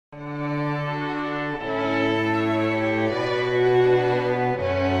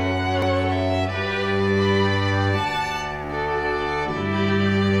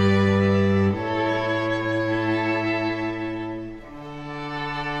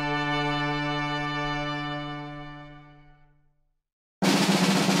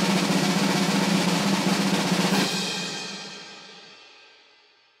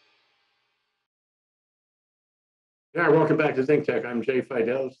All right, welcome back to ThinkTech. I'm Jay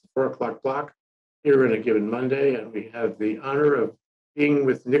Fidell. It's the 4 o'clock block here on a given Monday, and we have the honor of being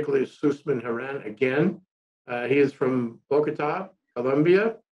with Nicolás Süssmann-Herrán again. He is from Bogota,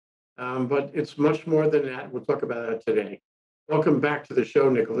 Colombia, but it's much more than that. We'll talk about that today. Welcome back to the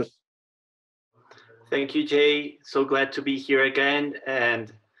show, Nicolás. Thank you, Jay. So glad to be here again,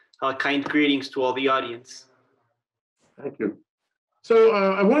 and kind greetings to all the audience. Thank you. So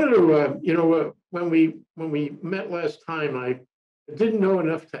I wanted to, when we met last time, I didn't know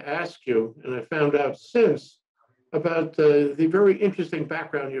enough to ask you, and I found out since about the very interesting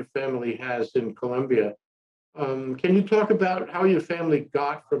background your family has in Colombia. Can you talk about how your family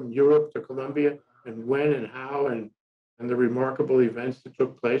got from Europe to Colombia, and when and how, and the remarkable events that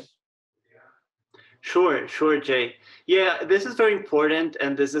took place? Sure, Jay. Yeah, this is very important,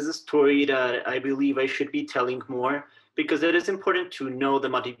 and this is a story that I believe I should be telling more, because it is important to know the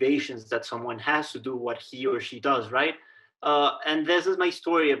motivations that someone has to do what he or she does, right? And this is my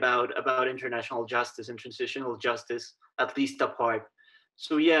story about international justice and transitional justice, at least a part.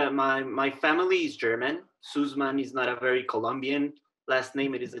 So yeah, my family is German. Süssmann is not a very Colombian last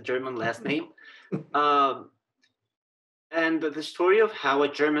name. It is a German last name. And the story of how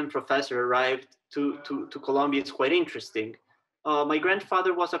a German professor arrived to Colombia is quite interesting. My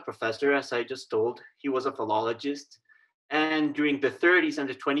grandfather was a professor, as I just told. He was a philologist. And during the 30s and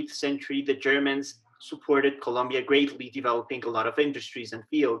the 20th century, the Germans supported Colombia greatly, developing a lot of industries and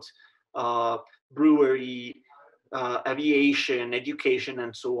fields, brewery, aviation, education,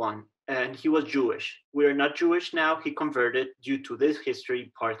 and so on. And he was Jewish. We are not Jewish now. He converted due to this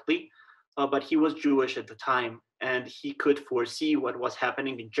history partly, but he was Jewish at the time, and he could foresee what was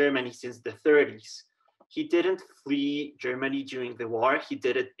happening in Germany since the 30s. He didn't flee Germany during the war. He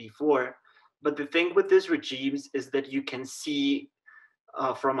did it before. But the thing with these regimes is that you can see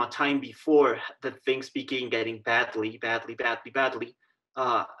from a time before that things began getting badly.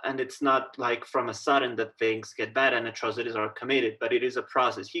 And it's not like from a sudden that things get bad and atrocities are committed, but it is a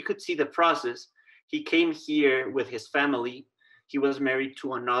process. He could see the process. He came here with his family. He was married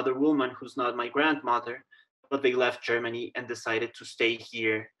to another woman who's not my grandmother, but they left Germany and decided to stay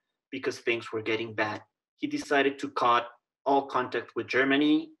here because things were getting bad. He decided to cut all contact with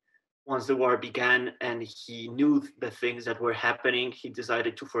Germany. Once the war began and he knew the things that were happening, he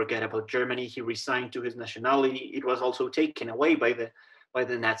decided to forget about Germany. He resigned to his nationality. It was also taken away by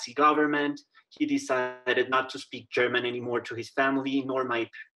the Nazi government. He decided not to speak German anymore to his family, nor my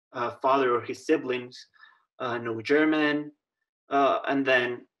father or his siblings know German. And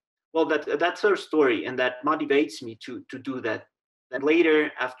then, well, that's our story, and that motivates me to do that. Then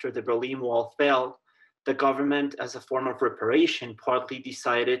later, after the Berlin Wall fell, the government, as a form of reparation, partly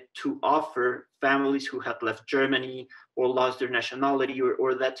decided to offer families who had left Germany or lost their nationality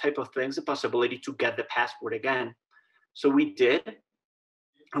or that type of things the possibility to get the passport again. So we did,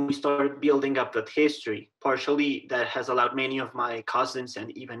 and we started building up that history. Partially, that has allowed many of my cousins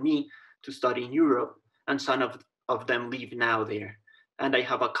and even me to study in Europe, and some of them live now there. And I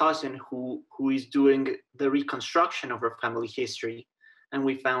have a cousin who is doing the reconstruction of our family history, and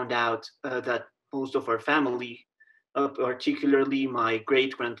we found out that most of our family, particularly my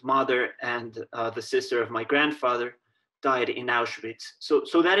great-grandmother and the sister of my grandfather, died in Auschwitz.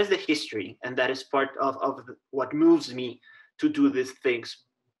 So that is the history, and that is part of what moves me to do these things,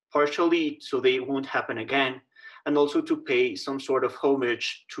 partially so they won't happen again, and also to pay some sort of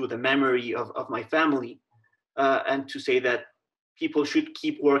homage to the memory of my family, and to say that people should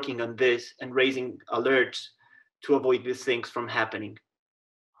keep working on this and raising alerts to avoid these things from happening.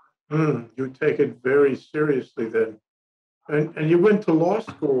 You take it very seriously then. And you went to law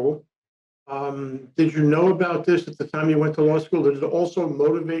school. Did you know about this at the time you went to law school? Did it also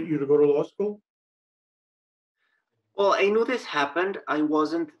motivate you to go to law school? Well, I knew this happened. I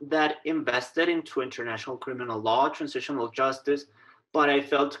wasn't that invested into international criminal law, transitional justice, but I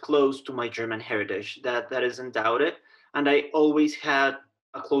felt close to my German heritage. That isn't doubted. And I always had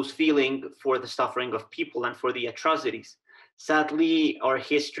a close feeling for the suffering of people and for the atrocities. Sadly, our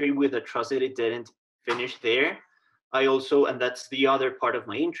history with atrocity didn't finish there. I also, and that's the other part of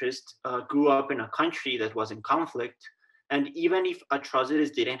my interest, grew up in a country that was in conflict. And even if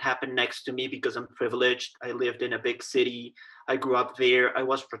atrocities didn't happen next to me because I'm privileged, I lived in a big city, I grew up there, I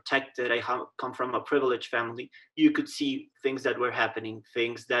was protected, I come from a privileged family, you could see things that were happening,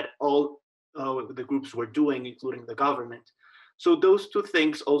 things that all the groups were doing, including the government. So those two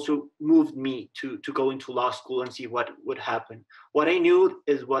things also moved me to go into law school and see what would happen. What I knew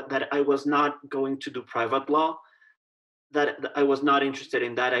is that I was not going to do private law, that I was not interested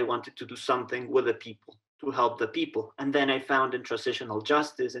in that. I wanted to do something with the people, to help the people. And then I found in transitional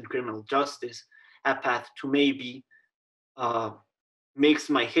justice and criminal justice a path to maybe mix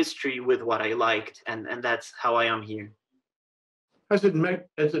my history with what I liked, and that's how I am here. Has it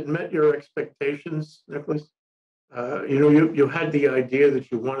met your expectations, Nicholas? You had the idea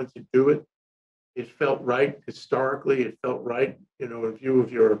that you wanted to do it. It felt right historically. It felt right, in view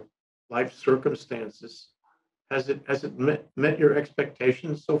of your life circumstances. Has it met your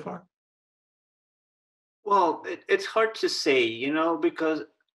expectations so far? Well, it's hard to say, because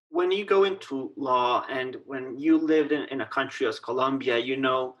when you go into law and when you lived in a country as Colombia, you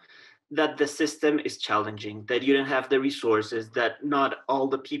know that the system is challenging, that you don't have the resources, that not all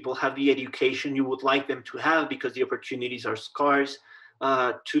the people have the education you would like them to have because the opportunities are scarce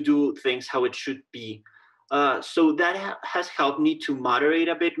to do things how it should be. So that has helped me to moderate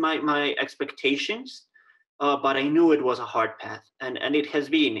a bit my expectations, but I knew it was a hard path, and it has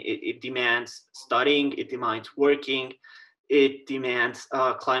been. It demands studying, it demands working, it demands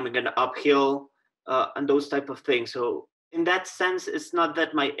climbing an uphill, and those type of things. So in that sense, it's not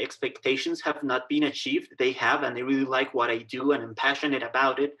that my expectations have not been achieved. They have, and I really like what I do, and I'm passionate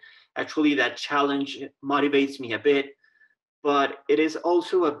about it. Actually, that challenge motivates me a bit, but it is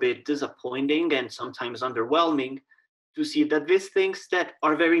also a bit disappointing and sometimes underwhelming to see that these things that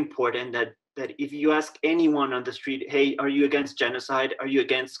are very important, that if you ask anyone on the street, hey, are you against genocide, are you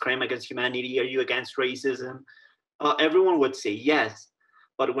against crime against humanity, are you against racism, everyone would say yes.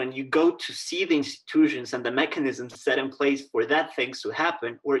 But when you go to see the institutions and the mechanisms set in place for that things to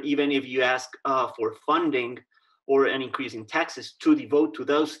happen, or even if you ask for funding or an increase in taxes to devote to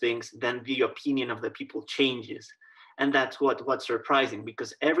those things, then the opinion of the people changes. And that's what's surprising,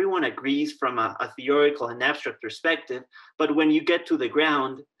 because everyone agrees from a theoretical and abstract perspective, but when you get to the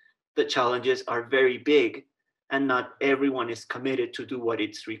ground, the challenges are very big, and not everyone is committed to do what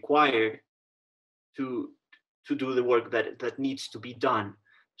it's required to do the work that needs to be done.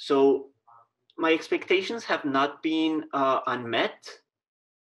 So my expectations have not been unmet,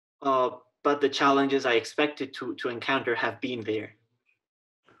 uh, but the challenges I expected to encounter have been there.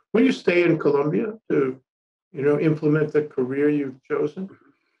 Will you stay in Colombia to, implement the career you've chosen?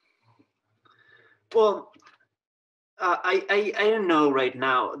 Well, I don't know right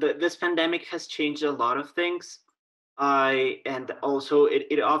now. This pandemic has changed a lot of things. And also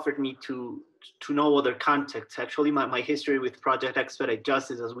it offered me to know other contexts. Actually, my history with Project Expedite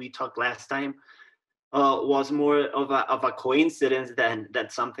Justice, as we talked last time, was more of a coincidence than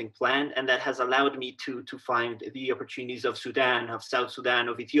something planned, and that has allowed me to find the opportunities of Sudan, of South Sudan,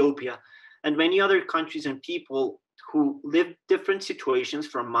 of Ethiopia, and many other countries and people who live different situations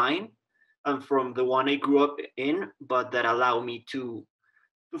from mine and from the one I grew up in, but that allow me to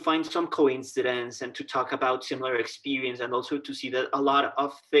find some coincidence and to talk about similar experience, and also to see that a lot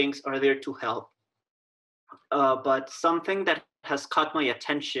of things are there to help. But something that has caught my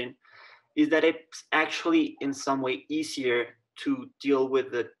attention is that it's actually in some way easier to deal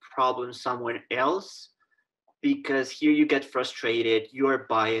with the problem somewhere else, because here you get frustrated, you're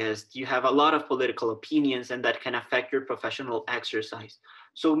biased, you have a lot of political opinions, and that can affect your professional exercise.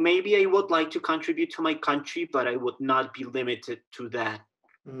 So maybe I would like to contribute to my country, but I would not be limited to that.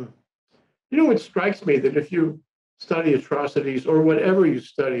 Mm. It strikes me that if you study atrocities or whatever you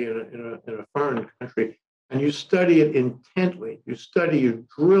study in a foreign country, and you study it intently, you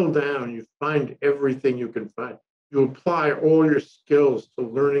drill down, you find everything you can find. You apply all your skills to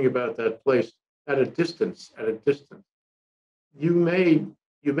learning about that place at a distance, You may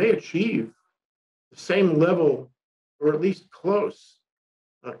you may achieve the same level, or at least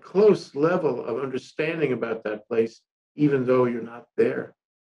a close level of understanding about that place, even though you're not there.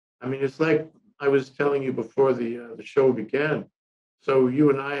 I mean, it's like I was telling you before the show began. So you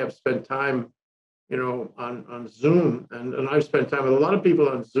and I have spent time, on Zoom, and I've spent time with a lot of people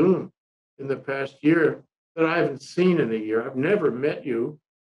on Zoom in the past year that I haven't seen in a year. I've never met you,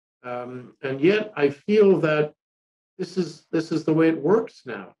 and yet I feel that this is the way it works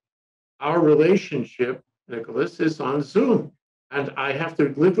now. Our relationship, Nicholas, is on Zoom, and I have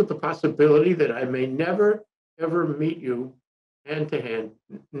to live with the possibility that I may never ever meet you hand to hand,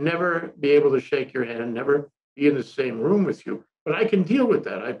 never be able to shake your hand, never be in the same room with you. But I can deal with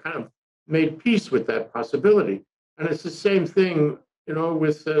that. I've kind of made peace with that possibility. And it's the same thing,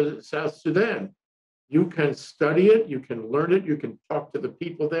 with South Sudan. You can study it, you can learn it, you can talk to the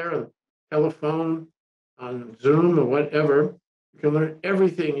people there on telephone, on Zoom, or whatever. You can learn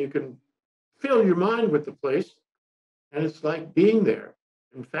everything. You can fill your mind with the place, and it's like being there.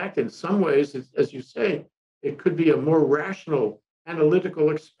 In fact, in some ways, as you say, it could be a more rational,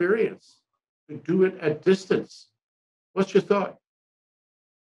 analytical experience to do it at distance. What's your thought?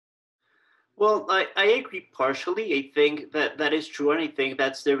 Well, I agree partially. I think that that is true, and I think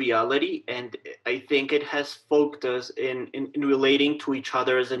that's the reality. And I think it has focused us in relating to each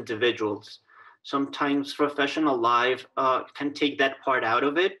other as individuals. Sometimes professional life can take that part out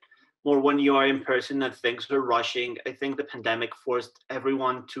of it. More when you are in person and things are rushing. I think the pandemic forced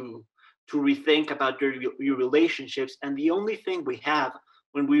everyone to rethink about your relationships. And the only thing we have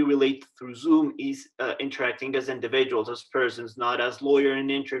when we relate through Zoom is interacting as individuals, as persons, not as lawyer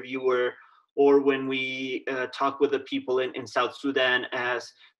and interviewer, or when we talk with the people in South Sudan as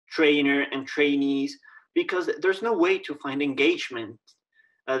trainer and trainees, because there's no way to find engagement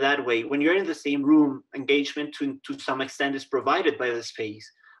that way. When you're in the same room, engagement to some extent is provided by the space.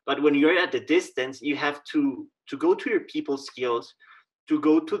 But when you're at the distance, you have to go to your people skills, to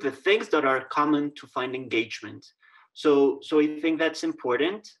go to the things that are common to find engagement. So I think that's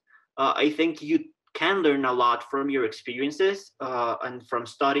important. I think you can learn a lot from your experiences and from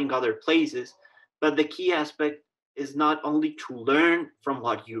studying other places. But the key aspect is not only to learn from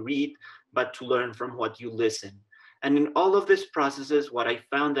what you read, but to learn from what you listen. And in all of these processes, what I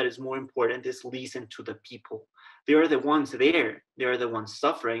found that is more important is listen to the people. They are the ones there. They are the ones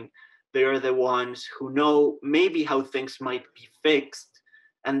suffering. They are the ones who know maybe how things might be fixed.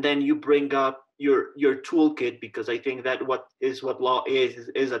 And then you bring up your toolkit, because I think that what law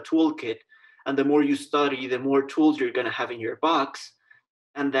is a toolkit. And the more you study, the more tools you're going to have in your box.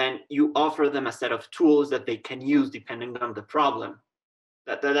 And then you offer them a set of tools that they can use depending on the problem.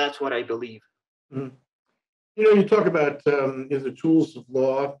 That's what I believe. Mhm. You know, you talk about the tools of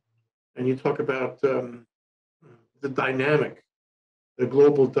law, and you talk about the dynamic, the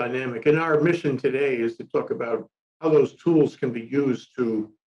global dynamic. And our mission today is to talk about how those tools can be used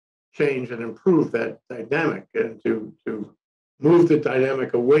to change and improve that dynamic, and to move the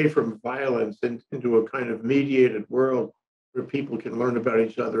dynamic away from violence into a kind of mediated world where people can learn about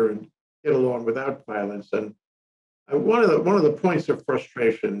each other and get along without violence. And one of the points of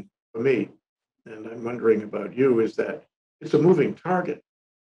frustration for me, and I'm wondering about you, is that it's a moving target,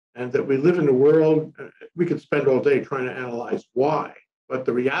 and that we live in a world. We could spend all day trying to analyze why, but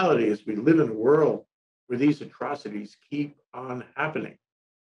the reality is we live in a world where these atrocities keep on happening,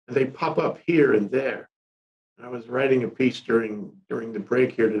 and they pop up here and there. I was writing a piece during the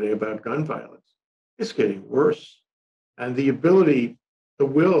break here today about gun violence. It's getting worse, and the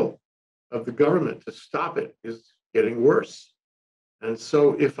will of the government to stop it is getting worse. And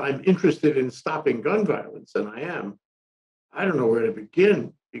so, if I'm interested in stopping gun violence, and I am, I don't know where to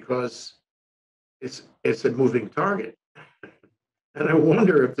begin, because it's a moving target. And I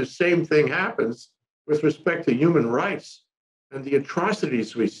wonder if the same thing happens with respect to human rights and the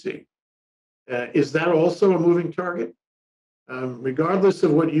atrocities we see. Is that also a moving target? Regardless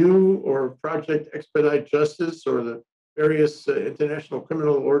of what you or Project Expedite Justice or the various international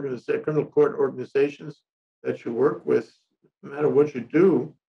criminal court organizations that you work with, no matter what you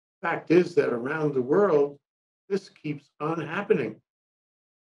do, fact is that around the world, this keeps on happening.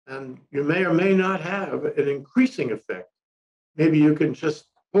 And you may or may not have an increasing effect. Maybe you can just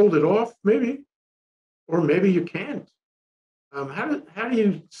hold it off, maybe, or maybe you can't. How do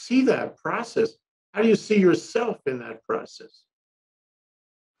you see that process? How do you see yourself in that process?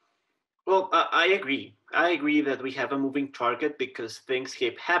 Well, I agree. I agree that we have a moving target because things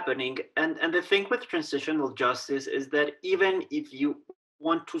keep happening. And the thing with transitional justice is that even if you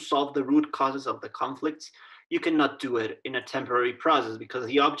want to solve the root causes of the conflicts, you cannot do it in a temporary process, because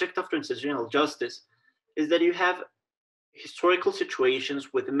the object of transitional justice is that you have historical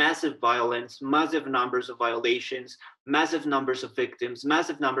situations with massive violence, massive numbers of violations, massive numbers of victims,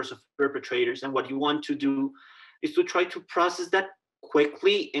 massive numbers of perpetrators. And what you want to do is to try to process that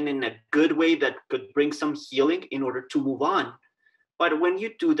quickly and in a good way that could bring some healing in order to move on. But when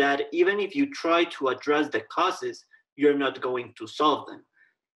you do that, even if you try to address the causes, you're not going to solve them.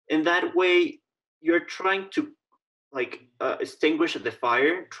 In that way, you're trying to extinguish the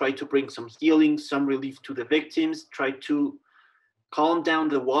fire, try to bring some healing, some relief to the victims, try to calm down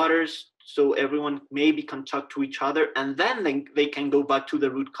the waters so everyone maybe can talk to each other, and then they can go back to the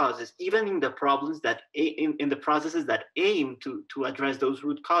root causes, even in the problems that in the processes that aim to address those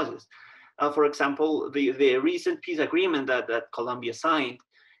root causes. For example, the recent peace agreement that Colombia signed,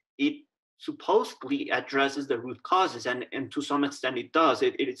 it supposedly addresses the root causes, and to some extent it does.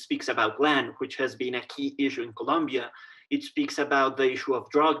 It speaks about land, which has been a key issue in Colombia. It speaks about the issue of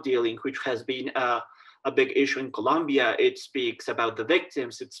drug dealing, which has been a big issue in Colombia. It speaks about the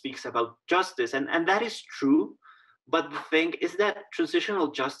victims. It speaks about justice, and that is true. But the thing is that transitional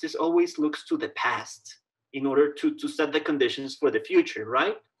justice always looks to the past in order to set the conditions for the future,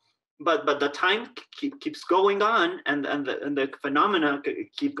 right? But the time keeps going on, and the phenomena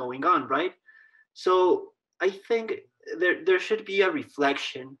keep going on, right? So I think there should be a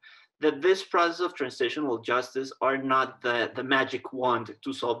reflection that this process of transitional justice are not the magic wand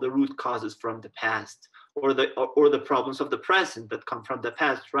to solve the root causes from the past, or the problems of the present that come from the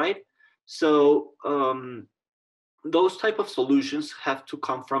past, right? So those type of solutions have to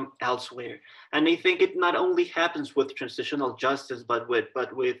come from elsewhere. And I think it not only happens with transitional justice, but with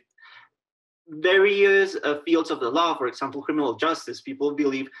various fields of the law. For example, criminal justice. People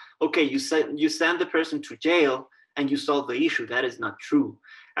believe, okay, you send the person to jail and you solve the issue. That is not true.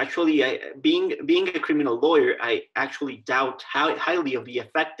 Actually, being a criminal lawyer, I actually doubt highly of the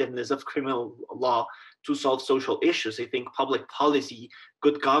effectiveness of criminal law to solve social issues. I think public policy,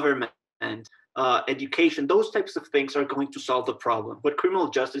 good government, and education, those types of things are going to solve the problem. What criminal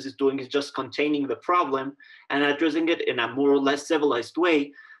justice is doing is just containing the problem and addressing it in a more or less civilized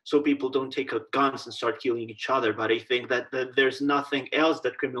way, so people don't take out guns and start killing each other. But I think that there's nothing else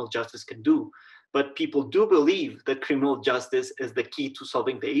that criminal justice can do. But people do believe that criminal justice is the key to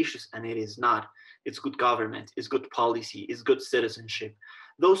solving the issues, and it is not. It's good government, it's good policy, it's good citizenship,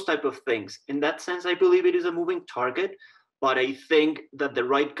 those type of things. In that sense, I believe it is a moving target, but I think that the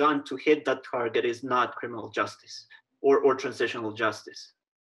right gun to hit that target is not criminal justice or transitional justice.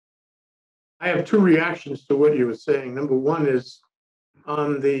 I have two reactions to what you were saying. Number one is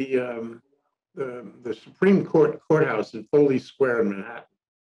on the Supreme Court courthouse in Foley Square in Manhattan.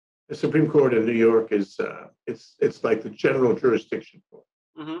 The Supreme Court in New York is it's like the general jurisdiction court.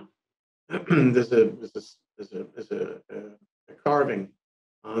 Mm-hmm. there's a carving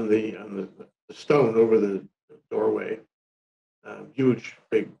on the stone over the doorway, huge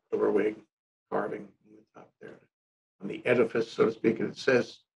big doorway carving on the top there, on the edifice, so to speak, and it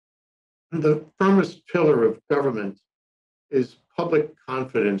says, "The firmest pillar of government is public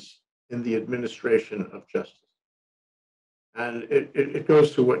confidence in the administration of justice." And it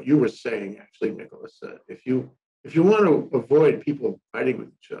goes to what you were saying, actually, Nicolás. If you want to avoid people fighting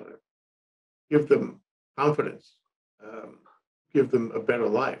with each other, give them confidence, give them a better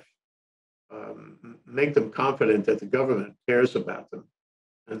life, make them confident that the government cares about them,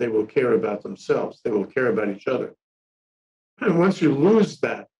 and they will care about themselves. They will care about each other. And once you lose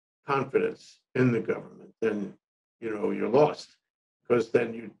that confidence in the government, then you're lost, because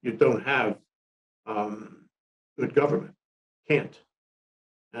then you don't have good government. Can't.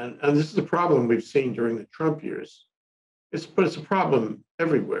 And this is a problem we've seen during the Trump years. But it's a problem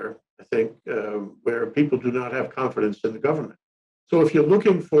everywhere, I think, where people do not have confidence in the government. So if you're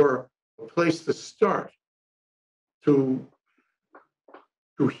looking for a place to start to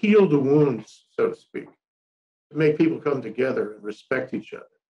heal the wounds, so to speak, to make people come together and respect each other,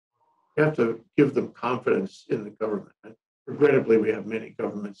 you have to give them confidence in the government. And regrettably, we have many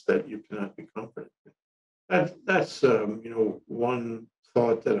governments that you cannot be confident in. That's one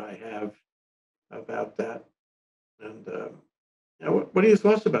thought that I have about that. And what are your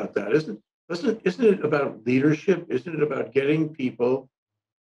thoughts about that? Isn't it about leadership? Isn't it about getting people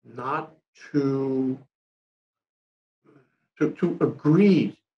not to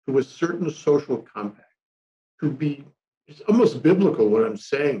agree to a certain social compact? It's almost biblical what I'm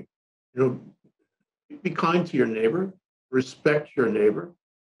saying. Be kind to your neighbor, respect your neighbor,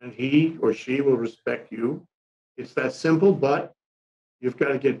 and he or she will respect you. It's that simple, but you've got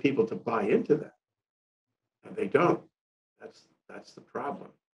to get people to buy into that, and they don't. That's the problem.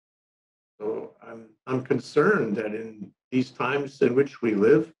 So I'm concerned that in these times in which we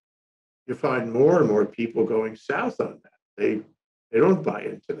live, you find more and more people going south on that. They don't buy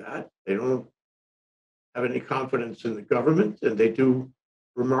into that. They don't have any confidence in the government, and they do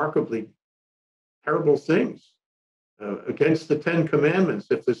remarkably terrible things against the Ten Commandments.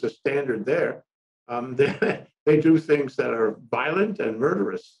 If there's a standard there, they do things that are violent and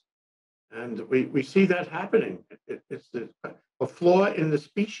murderous. And we see that happening. It's a flaw in the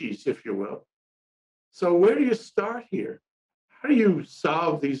species, if you will. So where do you start here? How do you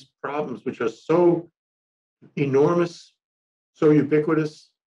solve these problems, which are so enormous, so ubiquitous,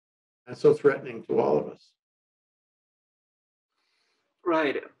 and so threatening to all of us?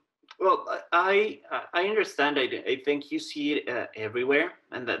 Right. Well, I understand. I think you see it everywhere,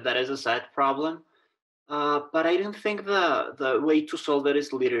 and that is a sad problem. But I don't think the way to solve it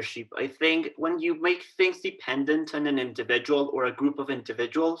is leadership. I think when you make things dependent on an individual or a group of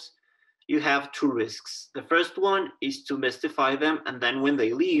individuals, you have two risks. The first one is to mystify them, and then when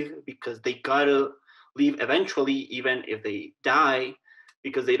they leave, because they gotta leave eventually, even if they die,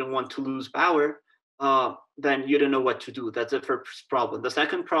 because they don't want to lose power, then you don't know what to do. That's the first problem. The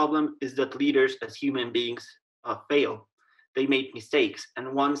second problem is that leaders, as human beings, fail. They make mistakes,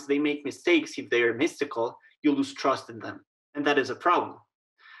 and once they make mistakes, if they are mystical, you lose trust in them, and that is a problem.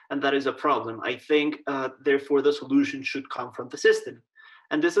 and that is a problem. I think, therefore, the solution should come from the system.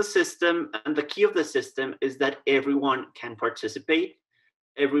 And this is a system, and the key of the system is that everyone can participate.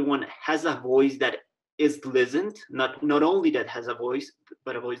 Everyone has a voice that is listened, not only that has a voice,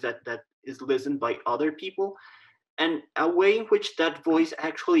 but a voice that is listened by other people, and a way in which that voice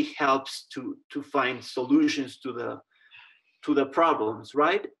actually helps to find solutions to the problems,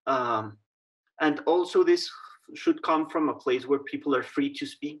 right? And also this should come from a place where people are free to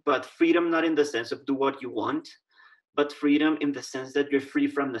speak, but freedom not in the sense of do what you want, but freedom in the sense that you're free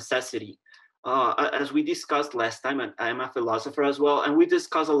from necessity. As we discussed last time, and I'm a philosopher as well, and we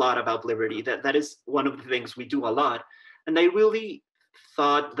discuss a lot about liberty. That is one of the things we do a lot. And I really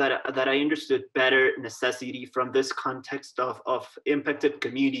thought that I understood better necessity from this context of impacted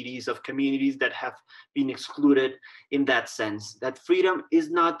communities, of communities that have been excluded, in that sense, that freedom is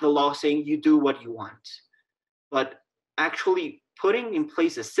not the law saying you do what you want, but actually putting in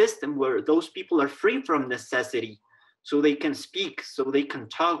place a system where those people are free from necessity, so they can speak, so they can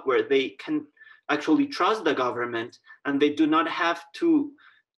talk, where they can actually trust the government, and they do not have to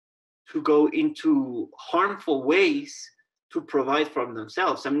go into harmful ways to provide for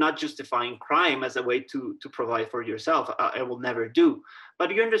themselves. I'm not justifying crime as a way to provide for yourself. I will never do.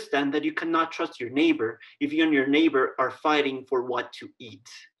 But you understand that you cannot trust your neighbor if you and your neighbor are fighting for what to eat,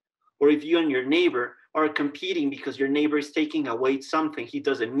 or if you and your neighbor are competing because your neighbor is taking away something he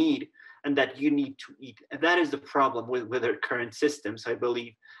doesn't need and that you need to eat. And that is the problem with our current systems, I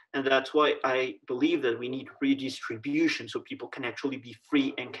believe. And that's why I believe that we need redistribution so people can actually be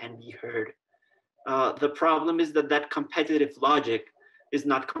free and can be heard. The problem is that competitive logic is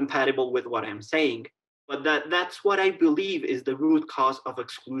not compatible with what I'm saying, but that's what I believe is the root cause of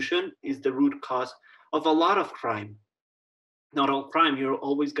exclusion, is the root cause of a lot of crime. Not all crime, you're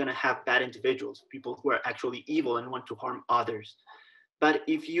always gonna have bad individuals, people who are actually evil and want to harm others. But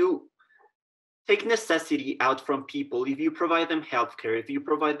if you take necessity out from people, if you provide them healthcare, if you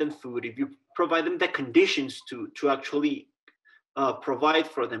provide them food, if you provide them the conditions to actually provide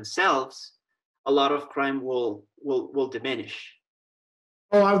for themselves, a lot of crime will diminish.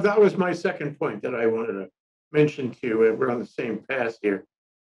 Oh, that was my second point that I wanted to mention to you. We're on the same path here.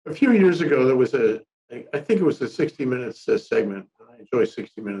 A few years ago, there was I think it was a 60 Minutes segment. I enjoy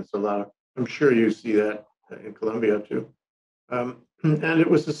 60 Minutes a lot. I'm sure you see that in Colombia too. And it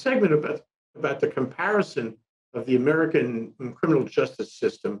was a segment about the comparison of the American criminal justice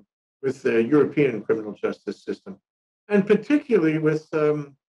system with the European criminal justice system, and particularly with,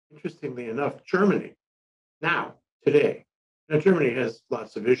 interestingly enough, Germany now, today. Now, Germany has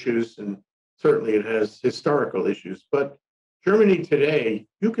lots of issues, and certainly it has historical issues, but Germany today,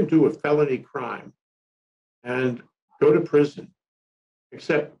 you can do a felony crime and go to prison,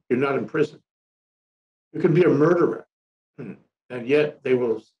 except you're not in prison. You can be a murderer, and yet they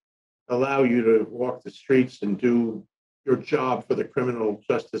will allow you to walk the streets and do your job for the criminal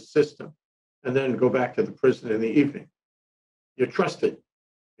justice system, and then go back to the prison in the evening. You're trusted.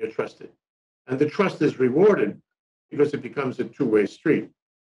 You're trusted. And the trust is rewarded because it becomes a two-way street.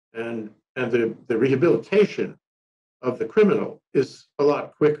 And the rehabilitation of the criminal is a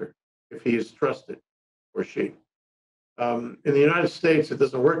lot quicker if he is trusted, or she. In the United States, it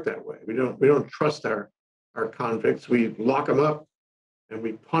doesn't work that way. We don't trust our convicts. We lock them up and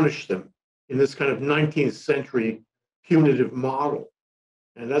we punish them in this kind of 19th century punitive model.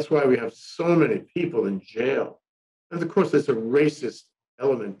 And that's why we have so many people in jail. And of course, there's a racist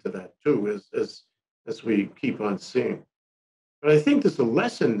element to that too, as we keep on seeing. But I think there's a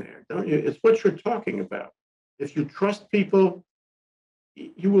lesson there, don't you? It's what you're talking about. If you trust people,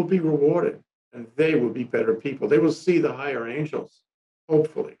 you will be rewarded, and they will be better people. They will see the higher angels,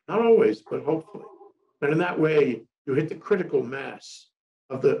 hopefully. Not always, but hopefully. And in that way, you hit the critical mass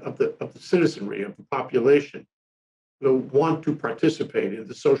of the citizenry, of the population, will want to participate in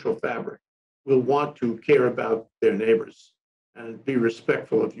the social fabric, will want to care about their neighbors and be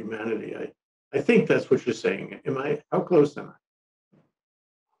respectful of humanity. I think that's what you're saying. How close am I?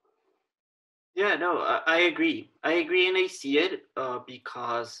 Yeah, no, I agree. I agree, and I see it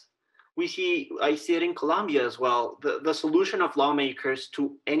because I see it in Colombia as well. The solution of lawmakers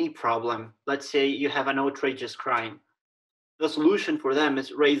to any problem, let's say you have an outrageous crime, the solution for them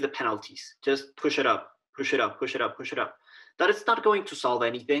is raise the penalties. Just push it up, push it up, push it up, push it up. That is not going to solve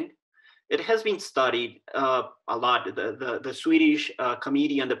anything. It has been studied a lot. The Swedish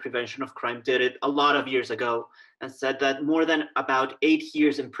Committee on the Prevention of Crime did it a lot of years ago and said that more than about 8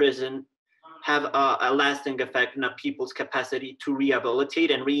 years in prison have a lasting effect on people's capacity to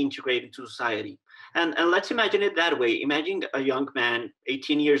rehabilitate and reintegrate into society. And let's imagine it that way. Imagine a young man,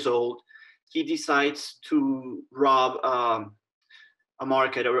 18 years old, he decides to rob a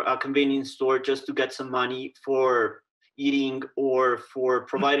market or a convenience store just to get some money for eating or for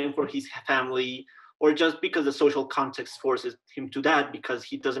providing for his family, or just because the social context forces him to that because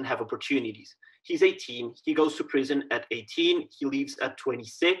he doesn't have opportunities. He's 18, he goes to prison at 18, he leaves at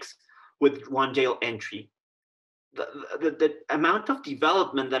 26 with one jail entry. The amount of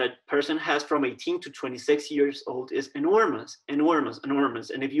development that a person has from 18 to 26 years old is enormous, enormous,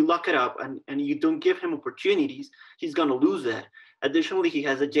 enormous. And if you look it up and you don't give him opportunities, he's going to lose that. Additionally, he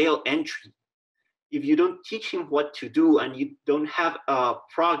has a jail entry. If you don't teach him what to do and you don't have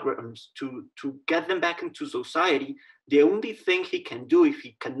programs to get them back into society, the only thing he can do if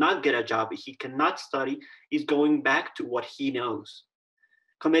he cannot get a job, if he cannot study, is going back to what he knows,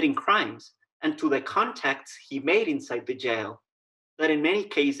 committing crimes, and to the contacts he made inside the jail, that in many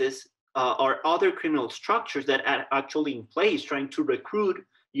cases are other criminal structures that are actually in place trying to recruit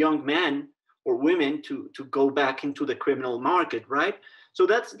young men or women to go back into the criminal market, right? So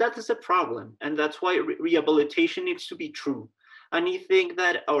that is a problem, and that's why rehabilitation needs to be true. And I think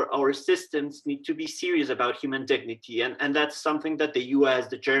that our systems need to be serious about human dignity, and that's something that the US,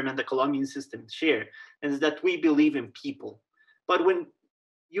 the German, the Colombian systems share, and is that we believe in people. But when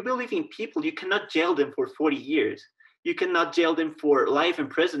you believe in people, you cannot jail them for 40 years. You cannot jail them for life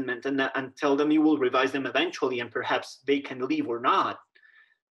imprisonment and tell them you will revise them eventually and perhaps they can leave or not,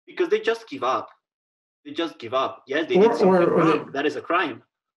 because they just give up. They just give up. Yes, they did something wrong. That is a crime.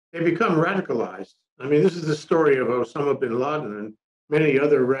 They become radicalized. I mean, this is the story of Osama bin Laden and many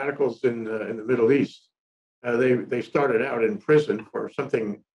other radicals in the Middle East. They started out in prison for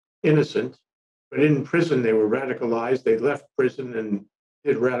something innocent, but in prison they were radicalized. They left prison and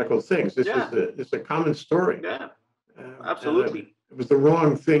did radical things. It's a common story. Yeah, absolutely. It was the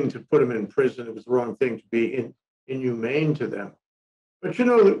wrong thing to put them in prison. It was the wrong thing to be inhumane to them. But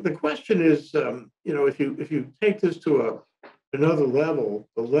the question is, if you take this to another level,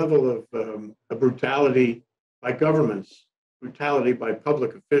 the level of brutality by governments, brutality by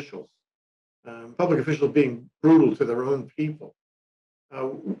public officials being brutal to their own people.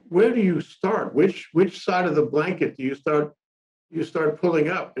 Where do you start? Which side of the blanket do you start pulling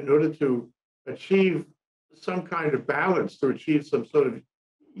up in order to achieve some kind of balance, to achieve some sort of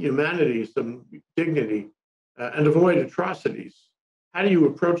humanity, some dignity, and avoid atrocities? How do you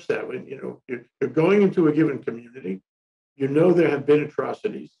approach that when you're going into a given community? There have been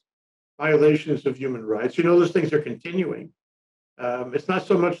atrocities, violations of human rights. Those things are continuing. It's not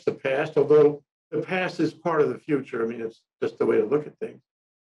so much the past, although the past is part of the future. I mean, it's just the way to look at things.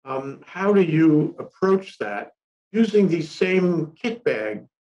 How do you approach that using the same kit bag,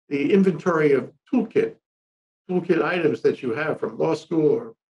 the inventory of toolkit items that you have from law school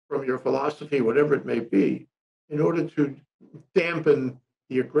or from your philosophy, whatever it may be, in order to dampen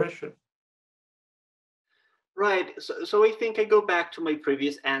the aggression? Right. So I think I go back to my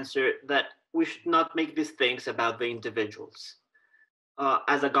previous answer that we should not make these things about the individuals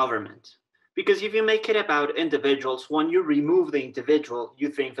as a government. Because if you make it about individuals, when you remove the individual, you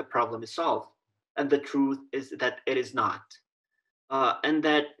think the problem is solved. And the truth is that it is not. And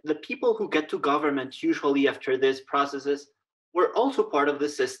that the people who get to government usually after these processes were also part of the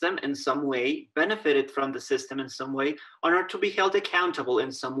system in some way, benefited from the system in some way, and are to be held accountable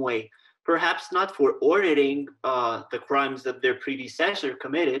in some way. Perhaps not for auditing the crimes that their predecessor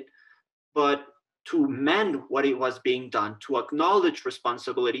committed, but to mend what it was being done, to acknowledge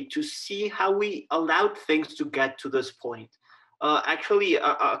responsibility, to see how we allowed things to get to this point. Actually,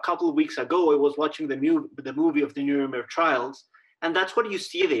 a couple of weeks ago, I was watching the movie of the Nuremberg trials, and that's what you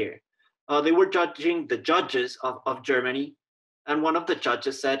see there. They were judging the judges of Germany, and one of the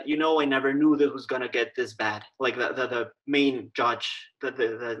judges said, I never knew this was going to get this bad. Like the main judge that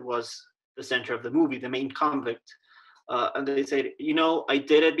was the center of the movie, the main convict. And they said, I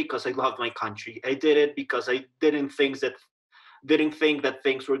did it because I loved my country. I did it because I didn't think that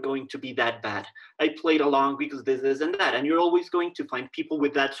things were going to be that bad. I played along because this and that. And you're always going to find people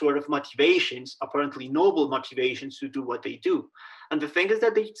with that sort of motivations, apparently noble motivations, to do what they do. And the thing is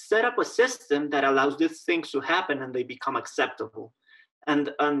that they set up a system that allows these things to happen and they become acceptable.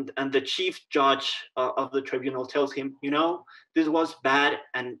 And the chief judge of the tribunal tells him, this was bad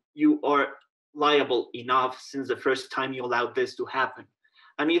and you are liable enough since the first time you allowed this to happen.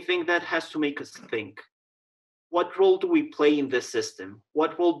 And you think that has to make us think. What role do we play in this system?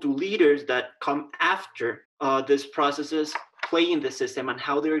 What role do leaders that come after these processes play in the system, and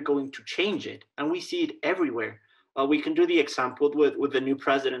how they're going to change it? And we see it everywhere. We can do the example with the new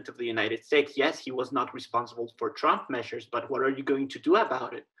president of the United States. Yes, he was not responsible for Trump measures, but what are you going to do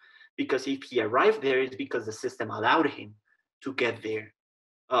about it? Because if he arrived there, it's because the system allowed him to get there.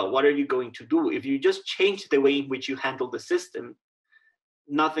 What are you going to do? If you just change the way in which you handle the system,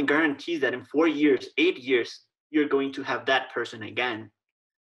 nothing guarantees that in 4 years, 8 years, you're going to have that person again.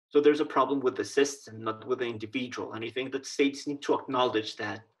 So there's a problem with the system, not with the individual. And I think that states need to acknowledge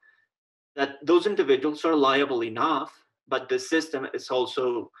that those individuals are liable enough, but the system is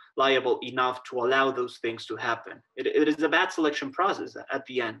also liable enough to allow those things to happen. It is a bad selection process at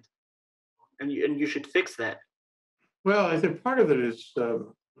the end, and you should fix that. Well, I think part of it is,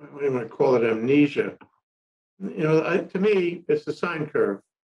 what do you want to call it, amnesia. To me, it's the sine curve,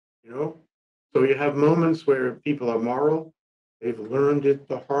 you know? So you have moments where people are moral, they've learned it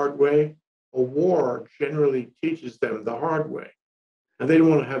the hard way. A war generally teaches them the hard way, and they don't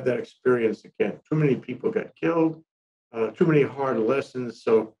want to have that experience again. Too many people got killed, too many hard lessons.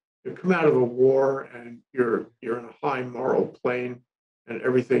 So you come out of a war and you're in a high moral plane, and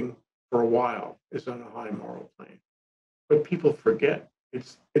everything for a while is on a high moral plane. But people forget.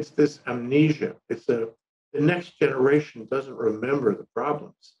 It's this amnesia. The next generation doesn't remember the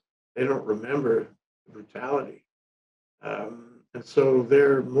problems. They don't remember the brutality, and so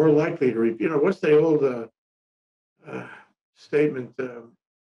they're more likely to repeat. What's the old statement?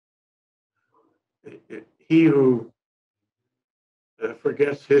 He who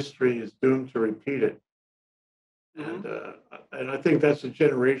forgets history is doomed to repeat it. Mhm. And I think that's a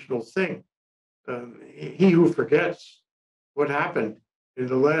generational thing. He who forgets what happened in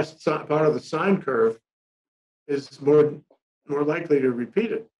the last part of the sine curve is more likely to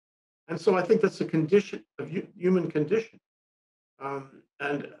repeat it. And so I think that's a condition of human condition.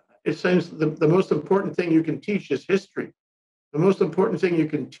 And it seems the most important thing you can teach is history. The most important thing you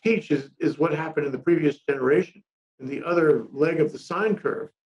can teach is what happened in the previous generation and the other leg of the sine curve,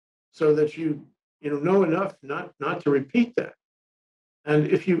 so that you know enough not to repeat that. And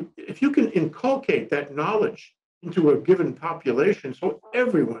if you can inculcate that knowledge into a given population, so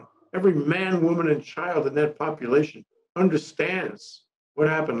every man, woman, and child in that population understands what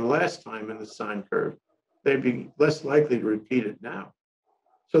happened last time in the sine curve, they'd be less likely to repeat it now.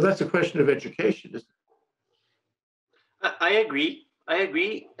 So that's a question of education, isn't it? I agree. I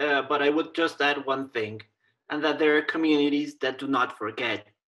agree, but I would just add one thing, and that there are communities that do not forget,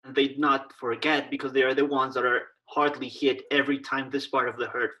 and they do not forget because they are the ones that are hardly hit every time this part of the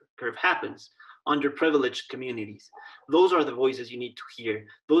hurt curve happens. Underprivileged communities. Those are the voices you need to hear.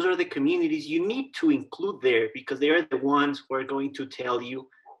 Those are the communities you need to include there because they are the ones who are going to tell you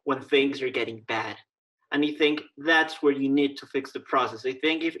when things are getting bad. And I think that's where you need to fix the process. I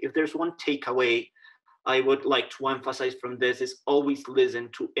think if there's one takeaway I would like to emphasize from this is always listen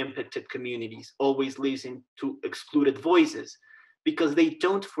to impacted communities, always listen to excluded voices, because they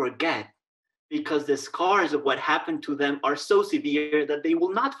don't forget, because the scars of what happened to them are so severe that they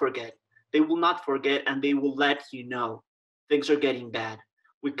will not forget. They will not forget, and they will let you know things are getting bad.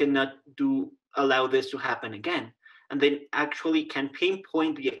 We cannot allow this to happen again. And they actually can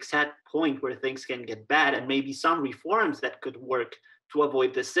pinpoint the exact point where things can get bad, and maybe some reforms that could work to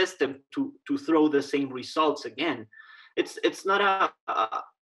avoid the system to throw the same results again. It's not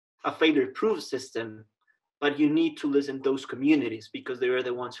a failure-proof system, but you need to listen to those communities because they are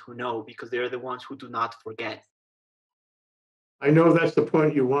the ones who know, because they are the ones who do not forget. I know that's the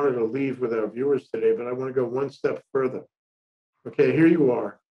point you wanted to leave with our viewers today, but I want to go one step further. Okay, here you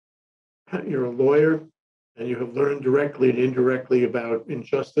are. You're a lawyer, and you have learned directly and indirectly about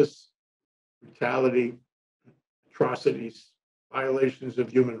injustice, brutality, atrocities, violations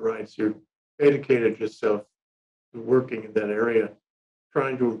of human rights. You're dedicated yourself to working in that area,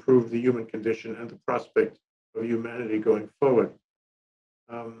 trying to improve the human condition and the prospect of humanity going forward.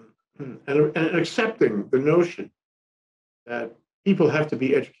 And accepting the notion that people have to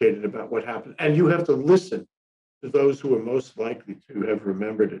be educated about what happened, and you have to listen to those who are most likely to have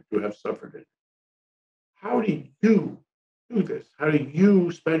remembered it, to have suffered it. How do you do this? How do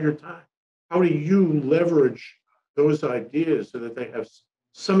you spend your time? How do you leverage those ideas so that they have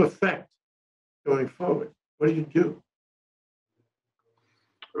some effect going forward? What do you do?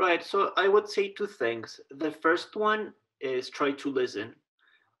 Right. So I would say two things. The first one is try to listen.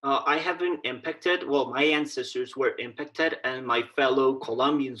 I have been impacted. Well, my ancestors were impacted and my fellow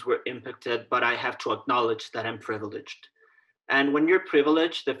Colombians were impacted, but I have to acknowledge that I'm privileged. And when you're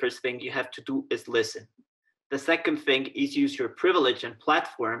privileged, the first thing you have to do is listen. The second thing is use your privilege and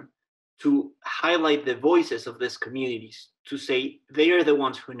platform to highlight the voices of these communities, to say they are the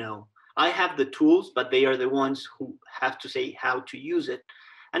ones who know. I have the tools, but they are the ones who have to say how to use it.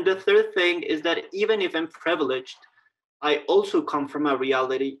 And the third thing is that even if I'm privileged, I also come from a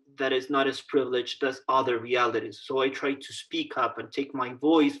reality that is not as privileged as other realities. So I try to speak up and take my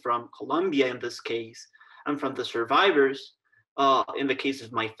voice from Colombia in this case, and from the survivors in the case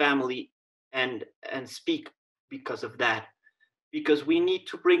of my family, and speak because of that. because we need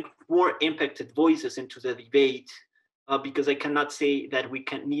to bring more impacted voices into the debate, because I cannot say that we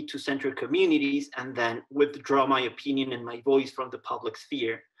can need to center communities and then withdraw my opinion and my voice from the public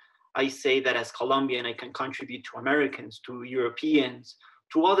sphere. I say that as Colombian, I can contribute to Americans, to Europeans,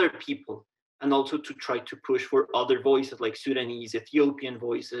 to other people, and also to try to push for other voices like Sudanese, Ethiopian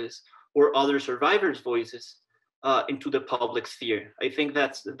voices, or other survivors' voices into the public sphere. I think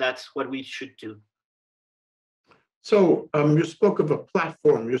that's what we should do. So you spoke of a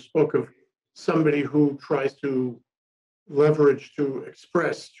platform. You spoke of somebody who tries to leverage, to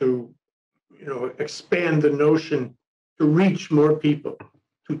express, to expand the notion, to reach more people,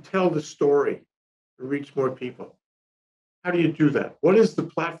 to tell the story, to reach more people. How do you do that? What is the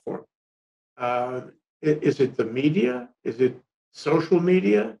platform? Is it the media? Is it social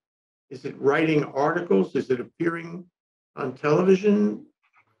media? Is it writing articles? Is it appearing on television?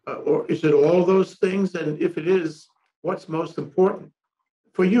 Or is it all those things? And if it is, what's most important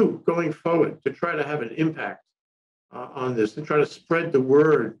for you going forward to try to have an impact on this, to try to spread the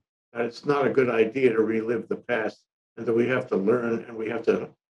word that it's not a good idea to relive the past, and that we have to learn and we have to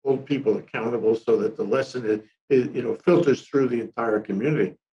hold people accountable so that the lesson filters through the entire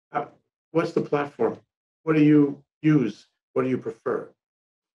community? What's the platform? What do you use? What do you prefer?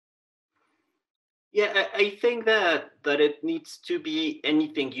 Yeah, I think that it needs to be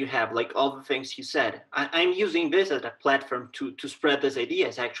anything you have, like all the things you said. I'm using this as a platform to spread these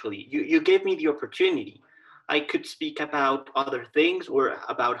ideas, actually. You gave me the opportunity. I could speak about other things, or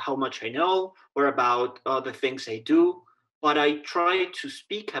about how much I know, or about the things I do, but I try to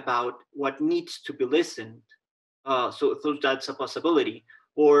speak about what needs to be listened. So that's a possibility.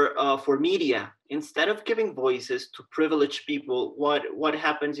 Or for media, instead of giving voices to privileged people, what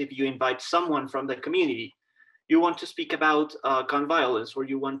happens if you invite someone from the community? You want to speak about gun violence, or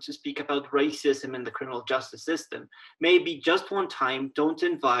you want to speak about racism in the criminal justice system. Maybe just one time, don't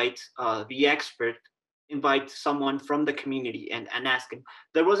invite the expert, invite someone from the community and ask him.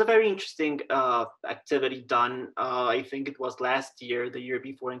 There was a very interesting activity done, I think it was last year, the year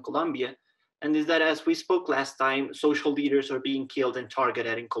before, in Colombia, and is that, as we spoke last time, social leaders are being killed and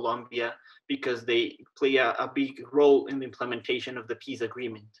targeted in Colombia because they play a big role in the implementation of the peace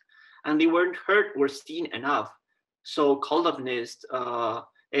agreement. And they weren't heard or seen enough. So columnists,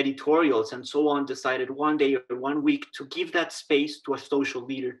 editorials, and so on decided one day or 1 week to give that space to a social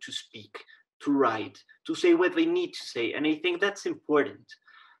leader to speak, to write, to say what they need to say. And I think that's important.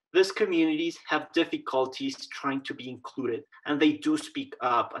 These communities have difficulties trying to be included, and they do speak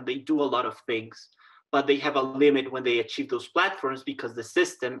up and they do a lot of things, but they have a limit when they achieve those platforms because the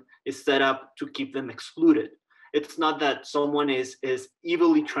system is set up to keep them excluded. It's not that someone is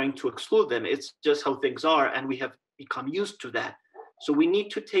evilly trying to exclude them, it's just how things are, and we have become used to that. So we need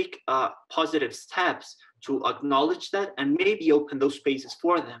to take positive steps to acknowledge that and maybe open those spaces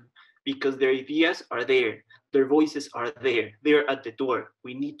for them, because their ideas are there. Their voices are there. They're at the door.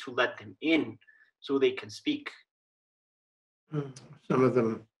 We need to let them in so they can speak. Some of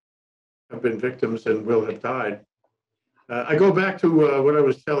them have been victims and will have died. I go back to what I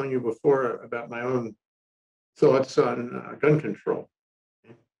was telling you before about my own thoughts on gun control.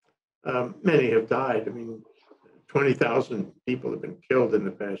 Many have died. I mean, 20,000 people have been killed in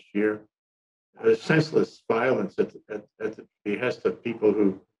the past year. Senseless violence at the behest of people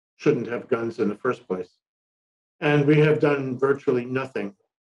who shouldn't have guns in the first place. And we have done virtually nothing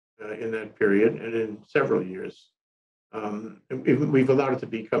in that period and in several years. We've allowed it to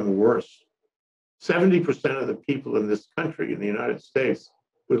become worse. 70% of the people in this country, in the United States,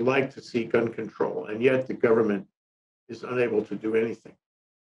 would like to see gun control, and yet the government is unable to do anything.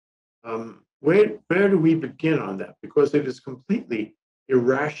 Where do we begin on that? Because it is completely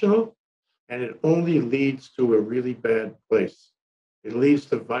irrational, and it only leads to a really bad place. It leads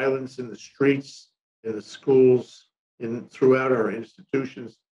to violence in the streets, in the schools, throughout our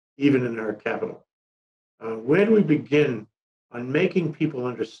institutions, even in our capital. Where do we begin on making people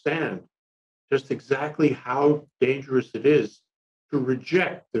understand just exactly how dangerous it is to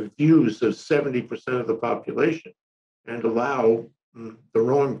reject the views of 70% of the population and allow the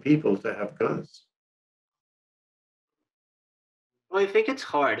wrong people to have guns? Well, I think it's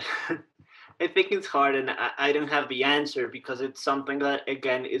hard. I think it's hard, and I don't have the answer because it's something that,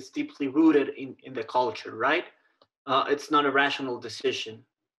 again, is deeply rooted in the culture, right? It's not a rational decision.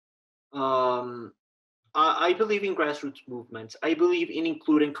 Um, I believe in grassroots movements. I believe in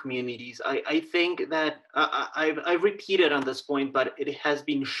including communities. I think that I've repeated on this point, but it has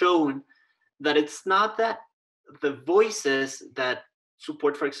been shown that it's not that the voices that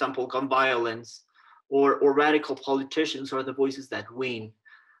support, for example, gun violence or radical politicians are the voices that win.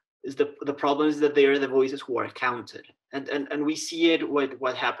 The problem is that they are the voices who are counted, and we see it with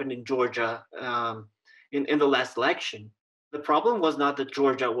what happened in Georgia in the last election. The problem was not that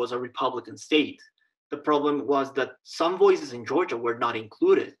Georgia was a Republican state. The problem was that some voices in Georgia were not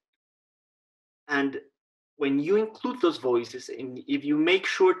included. And when you include those voices, and if you make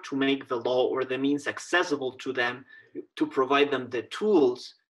sure to make the law or the means accessible to them, to provide them the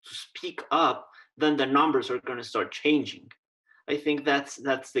tools to speak up, then the numbers are going to start changing. I think that's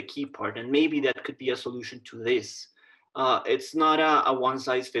the key part, and maybe that could be a solution to this. It's not a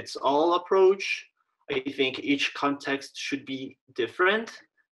one-size-fits-all approach. I think each context should be different,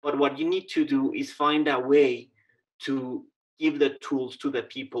 but what you need to do is find a way to give the tools to the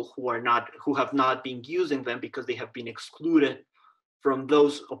people who have not been using them because they have been excluded from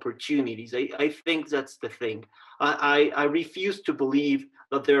those opportunities. I think that's the thing. I refuse to believe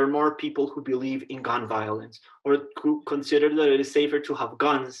that there are more people who believe in gun violence or who consider that it is safer to have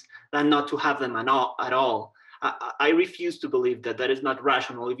guns than not to have them at all. I refuse to believe that. That is not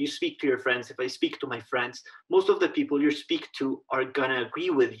rational. If you speak to your friends, if I speak to my friends, most of the people you speak to are gonna agree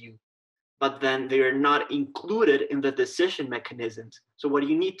with you, but then they are not included in the decision mechanisms. So what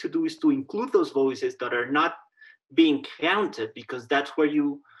you need to do is to include those voices that are not being counted, because that's where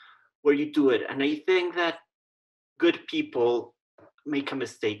you do it. And I think that good people make a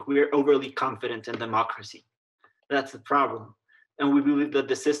mistake. We are overly confident in democracy. That's the problem. And we believe that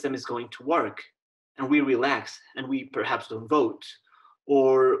the system is going to work, and we relax, and we perhaps don't vote,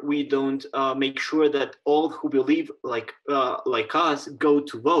 or we don't make sure that all who believe like us go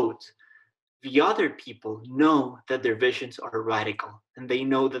to vote. The other people know that their visions are radical, and they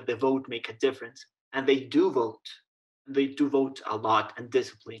know that the vote make a difference, and they do vote. They do vote a lot and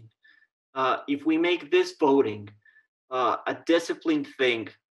disciplined. If we make this voting a disciplined thing,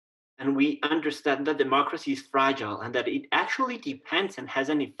 and we understand that democracy is fragile and that it actually depends and has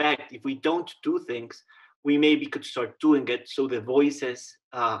an effect. If we don't do things, we maybe could start doing it. So the voices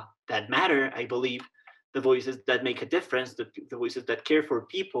that matter, I believe, the voices that make a difference, the voices that care for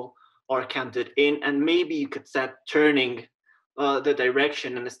people are counted in, and maybe you could start turning the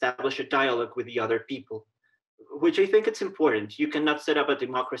direction and establish a dialogue with the other people, which I think it's important. You cannot set up a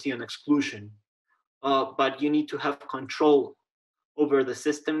democracy on exclusion, but you need to have control over the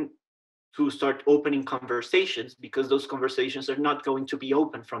system to start opening conversations, because those conversations are not going to be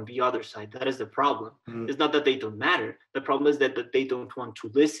open from the other side. That is the problem. It's not that they don't matter. The problem is that they don't want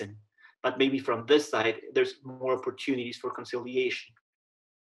to listen. But maybe from this side, there's more opportunities for conciliation.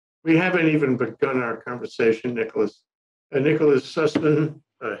 We haven't even begun our conversation, Nicolás. Nicolás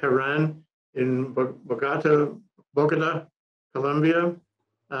Süssmann-Herrán in Bogota, Colombia.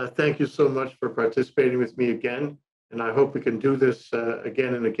 Thank you so much for participating with me again. And I hope we can do this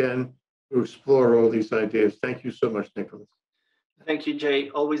again and again to explore all these ideas. Thank you so much, Nicolás. Thank you, Jay.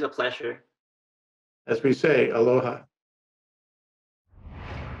 Always a pleasure. As we say, aloha.